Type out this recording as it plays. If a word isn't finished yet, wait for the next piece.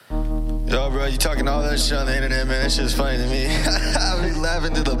bro, you talking all that shit on the internet, man. That shit's funny to me. I be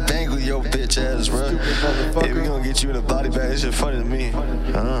laughing to the bank with your bitch ass, bro. Hey, we gonna get you in a body bag. That shit funny to me.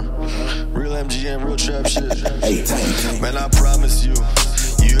 Real MGM, real trap shit. Man, I promise you,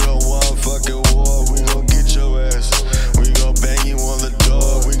 you don't want fucking war. We gon' get your ass. We gon' bang you on the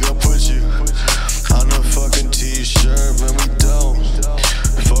door. We gon' put you on a fucking t-shirt. Man, we don't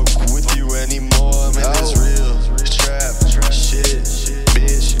fuck with you anymore. Man, it's real trap shit,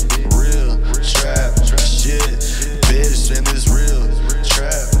 bitch. Real trap shit, bitch. And this real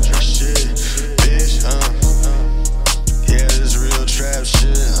trap shit, bitch. Yeah, this real trap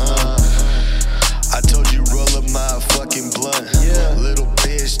shit. I told you roll up my fucking blunt. Little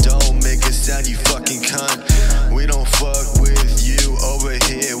bitch, don't make a sound, you fucking cunt. We don't fuck with you over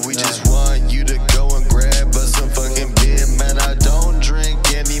here. We just want you to go and grab us some fucking beer. Man, I don't drink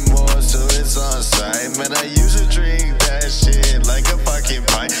anymore, so it's on site. Man, I used to drink that shit like a fucking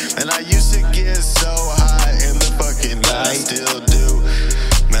pint. Man, I used to get so high in the fucking night. I still do.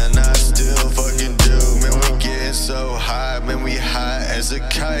 Man, I still fucking do. Man, we getting so high. Man, we high as a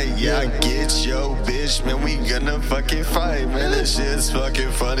kite. Yeah, I get yo bitch. Man, we gonna fucking fight. Man, this shit's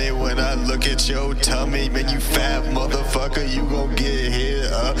fucking funny when I look at your tummy. Man, you fat motherfucker, you gon' get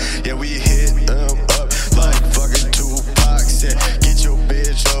hit up. Yeah, we hit up like fucking Tupac said. Get your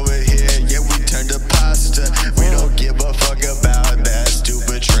bitch over here. Yeah, we turn to pasta. We don't give a fuck about that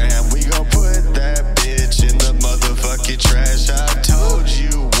stupid tram. We gon' put that bitch in the motherfucking trash. I told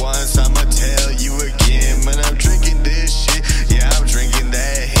you once, I'ma tell you again. Man, I'm drinking this shit. Yeah, I'm drinking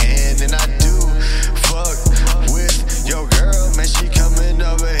that hand. And I do fuck with your girl. Man, she coming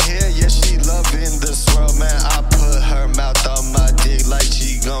over here. Yeah, she loving the swirl. Man, I put her mouth on my dick like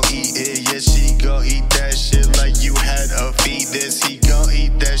she gon' eat it. Yeah, she gon' eat that shit like you had a fetus. He gon'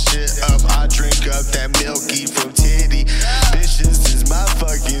 eat that shit up. I drink up that milky from titty. Bitches is my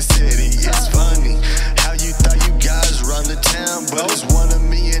fucking city. It's funny how you thought you guys run the town, but it's one of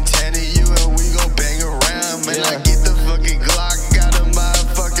me and 10 of you, and we gon' bang around. Man, I get the fucking Glock out of my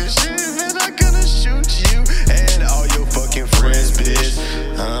fucking shit. Man, I gonna shoot you and all your fucking friends, bitch.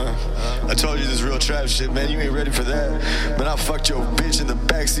 I told you this real trap shit, man. You ain't ready for that. Man, I fucked your bitch in the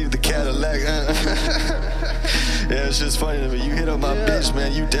backseat of the Cadillac. Yeah, it's just funny to me. You hit up my bitch,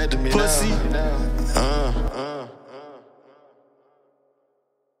 man. You dead to me. Pussy. Now.